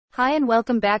Hi and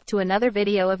welcome back to another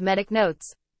video of Medic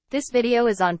Notes. This video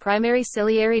is on primary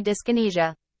ciliary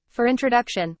dyskinesia. For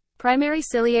introduction, primary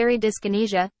ciliary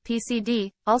dyskinesia,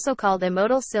 PCD, also called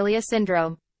immotal cilia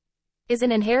syndrome, is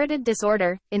an inherited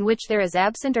disorder in which there is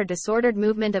absent or disordered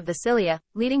movement of the cilia,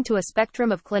 leading to a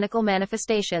spectrum of clinical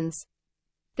manifestations.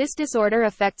 This disorder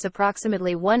affects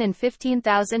approximately 1 in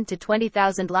 15,000 to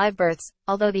 20,000 live births,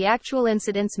 although the actual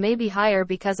incidence may be higher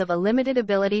because of a limited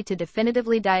ability to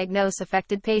definitively diagnose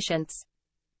affected patients.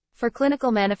 For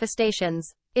clinical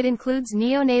manifestations, it includes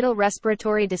neonatal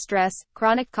respiratory distress,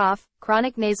 chronic cough,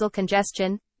 chronic nasal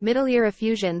congestion, middle ear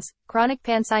effusions, chronic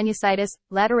pansinusitis,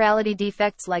 laterality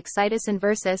defects like situs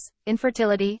inversus,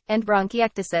 infertility, and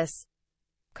bronchiectasis.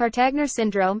 Kartagener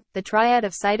syndrome, the triad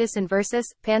of situs inversus,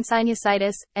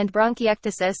 pansinusitis, and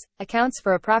bronchiectasis, accounts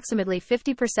for approximately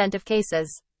 50% of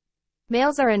cases.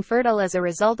 Males are infertile as a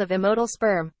result of immotile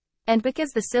sperm. And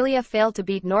because the cilia fail to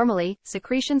beat normally,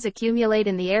 secretions accumulate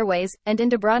in the airways, and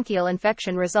endobronchial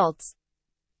infection results.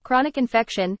 Chronic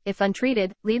infection, if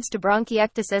untreated, leads to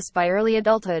bronchiectasis by early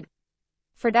adulthood.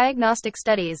 For diagnostic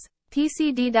studies,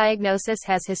 PCD diagnosis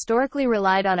has historically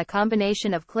relied on a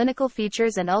combination of clinical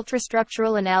features and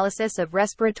ultrastructural analysis of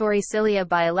respiratory cilia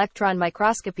by electron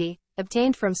microscopy,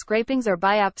 obtained from scrapings or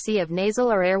biopsy of nasal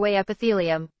or airway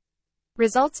epithelium.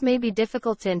 Results may be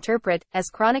difficult to interpret, as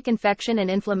chronic infection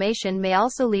and inflammation may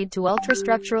also lead to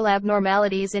ultrastructural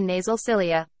abnormalities in nasal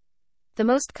cilia. The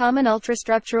most common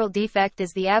ultrastructural defect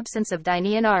is the absence of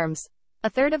dynean arms. A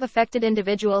third of affected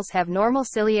individuals have normal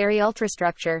ciliary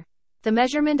ultrastructure. The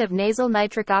measurement of nasal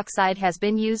nitric oxide has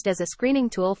been used as a screening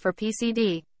tool for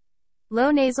PCD. Low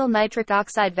nasal nitric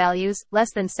oxide values,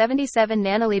 less than 77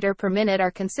 nanoliter per minute, are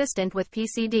consistent with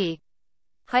PCD.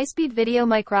 High-speed video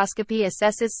microscopy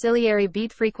assesses ciliary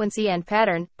beat frequency and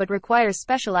pattern, but requires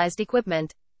specialized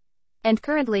equipment. And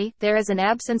currently, there is an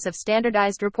absence of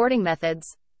standardized reporting methods.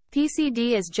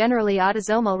 PCD is generally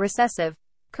autosomal recessive.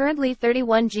 Currently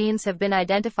 31 genes have been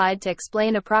identified to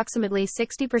explain approximately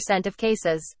 60% of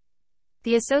cases.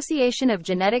 The association of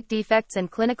genetic defects and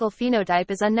clinical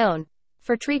phenotype is unknown.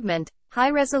 For treatment,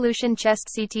 high-resolution chest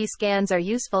CT scans are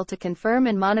useful to confirm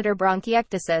and monitor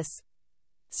bronchiectasis.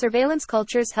 Surveillance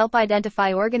cultures help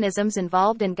identify organisms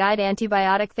involved and guide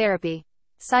antibiotic therapy.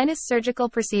 Sinus surgical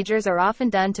procedures are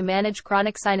often done to manage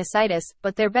chronic sinusitis,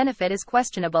 but their benefit is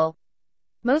questionable.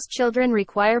 Most children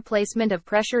require placement of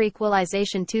pressure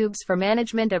equalization tubes for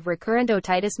management of recurrent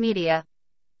otitis media.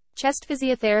 Chest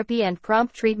physiotherapy and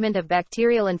prompt treatment of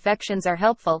bacterial infections are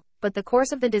helpful, but the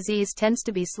course of the disease tends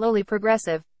to be slowly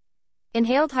progressive.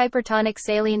 Inhaled hypertonic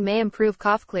saline may improve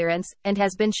cough clearance, and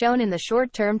has been shown in the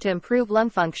short term to improve lung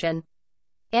function.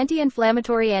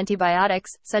 Anti-inflammatory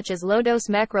antibiotics, such as low-dose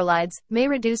macrolides, may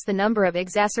reduce the number of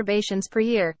exacerbations per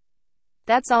year.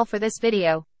 That's all for this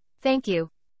video. Thank you.